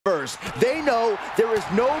superstars. They know there is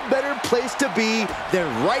no better place to be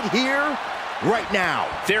than right here, right now.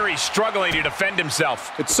 Theory's struggling to defend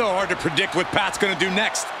himself. It's so hard to predict what Pat's going to do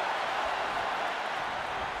next.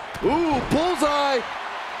 Ooh, bullseye.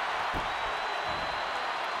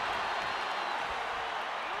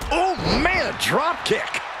 Oh, man, a drop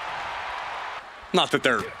kick. Not that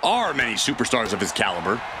there are many superstars of his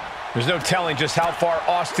caliber. There's no telling just how far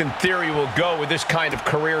Austin Theory will go with this kind of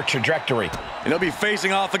career trajectory. And he'll be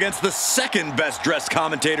facing off against the second best dressed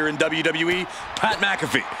commentator in WWE, Pat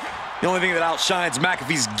McAfee. The only thing that outshines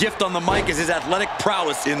McAfee's gift on the mic is his athletic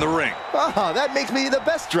prowess in the ring. Oh, that makes me the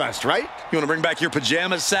best dressed, right? You want to bring back your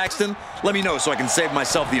pajamas, Saxton? Let me know so I can save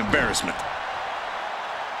myself the embarrassment.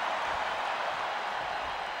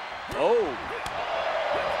 Oh.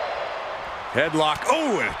 Headlock.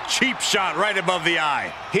 Oh, and a cheap shot right above the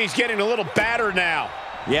eye. He's getting a little battered now.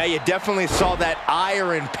 Yeah, you definitely saw that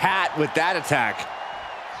ire in Pat with that attack.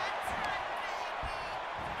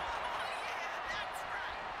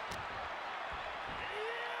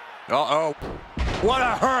 Uh-oh. What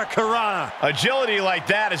a hurricanrana. Agility like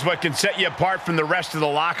that is what can set you apart from the rest of the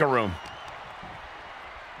locker room.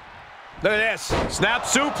 Look at this. Snap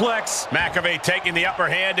suplex. McAfee taking the upper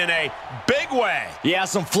hand in a big way. Yeah,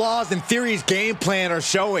 some flaws in Theory's game plan are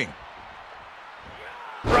showing.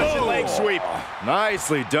 Russian leg sweep.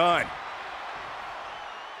 Nicely done.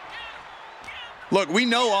 Look, we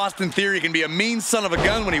know Austin Theory can be a mean son of a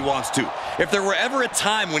gun when he wants to. If there were ever a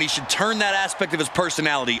time when he should turn that aspect of his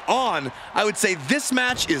personality on, I would say this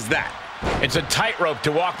match is that. It's a tightrope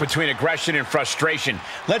to walk between aggression and frustration.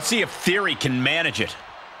 Let's see if Theory can manage it.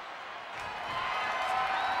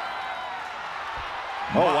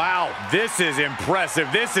 Oh, wow. This is impressive.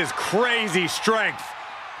 This is crazy strength.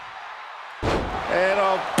 And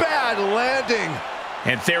a bad landing.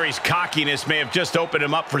 And Theory's cockiness may have just opened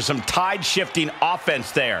him up for some tide-shifting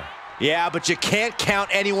offense there. Yeah, but you can't count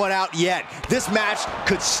anyone out yet. This match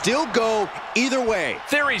could still go either way.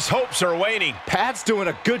 Theory's hopes are waning. Pat's doing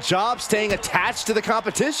a good job staying attached to the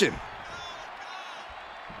competition.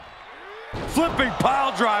 Flipping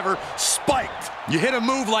pile driver, spiked. You hit a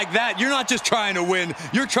move like that, you're not just trying to win,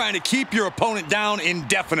 you're trying to keep your opponent down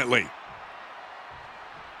indefinitely.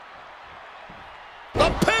 The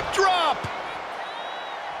pip drop!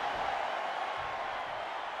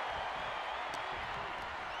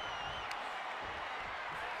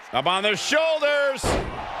 Up on their shoulders.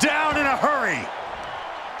 Down in a hurry.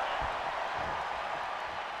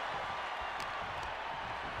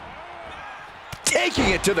 Taking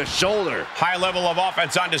it to the shoulder. High level of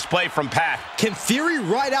offense on display from Pat. Can Theory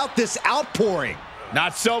ride out this outpouring?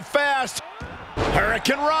 Not so fast.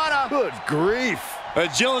 Hurricanrana. Good grief.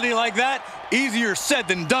 Agility like that, easier said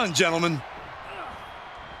than done, gentlemen.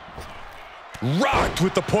 Rocked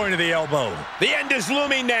with the point of the elbow. The end is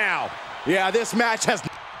looming now. Yeah, this match has...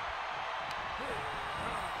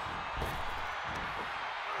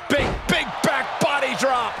 Big back body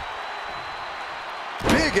drop.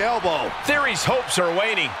 Big elbow. Theory's hopes are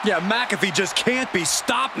waning. Yeah, McAfee just can't be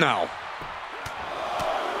stopped now.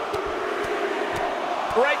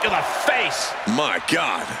 Right to the face. My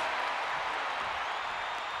God.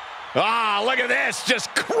 Ah, look at this.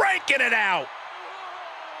 Just cranking it out.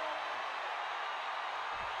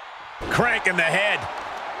 Cranking the head.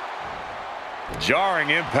 Jarring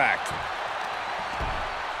impact.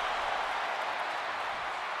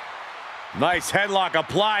 Nice headlock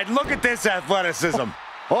applied. Look at this athleticism.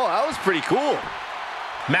 Oh, that was pretty cool.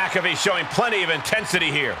 McAfee showing plenty of intensity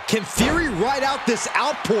here. Can Theory ride out this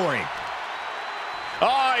outpouring?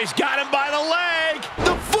 Oh, he's got him by the leg.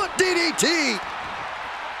 The foot DDT.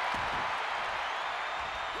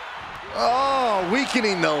 Oh,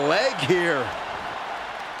 weakening the leg here.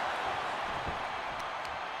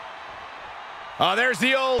 Oh, there's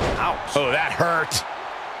the old... Ouch. Oh, that hurt.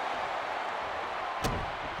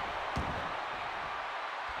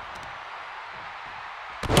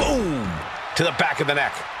 Boom! To the back of the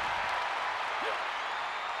neck.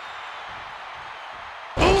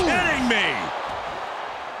 Ooh. Kidding me!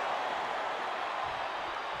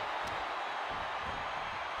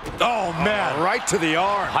 Oh, man. Right to the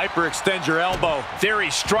arm. Hyperextend your elbow.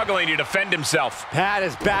 Theory's struggling to defend himself. Pat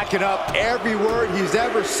is backing up every word he's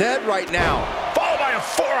ever said right now. Followed by a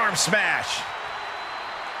forearm smash.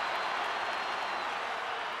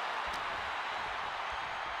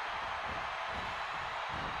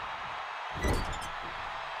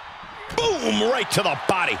 Boom, right to the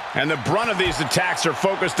body. And the brunt of these attacks are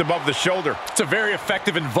focused above the shoulder. It's a very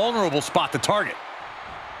effective and vulnerable spot to target.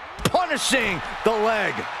 Punishing the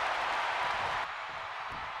leg.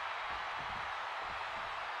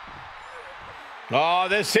 Oh,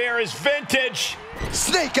 this here is vintage.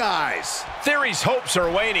 Snake eyes. Theory's hopes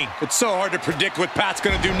are waning. It's so hard to predict what Pat's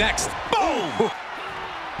going to do next. Boom!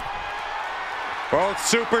 Both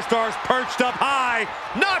superstars perched up high.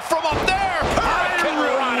 Not from up there. Hurricane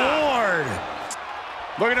Reward.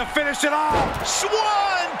 Looking to finish it off.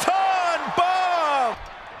 Swanton bomb.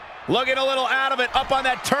 Looking a little out of it up on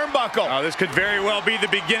that turnbuckle. Oh, this could very well be the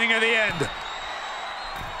beginning of the end.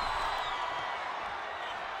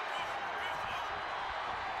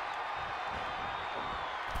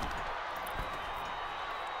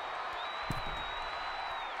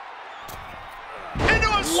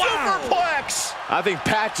 Superplex! I think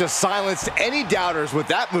Pat just silenced any doubters with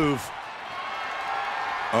that move.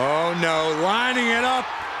 Oh no, lining it up.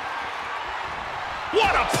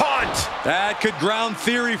 What a punt! That could ground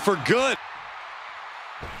Theory for good.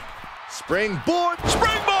 Springboard.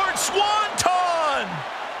 Springboard Swanton!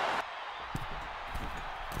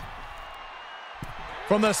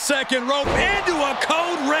 From the second rope into a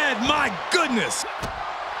code red, my goodness.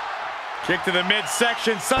 Kick to the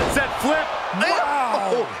midsection, sunset flip. What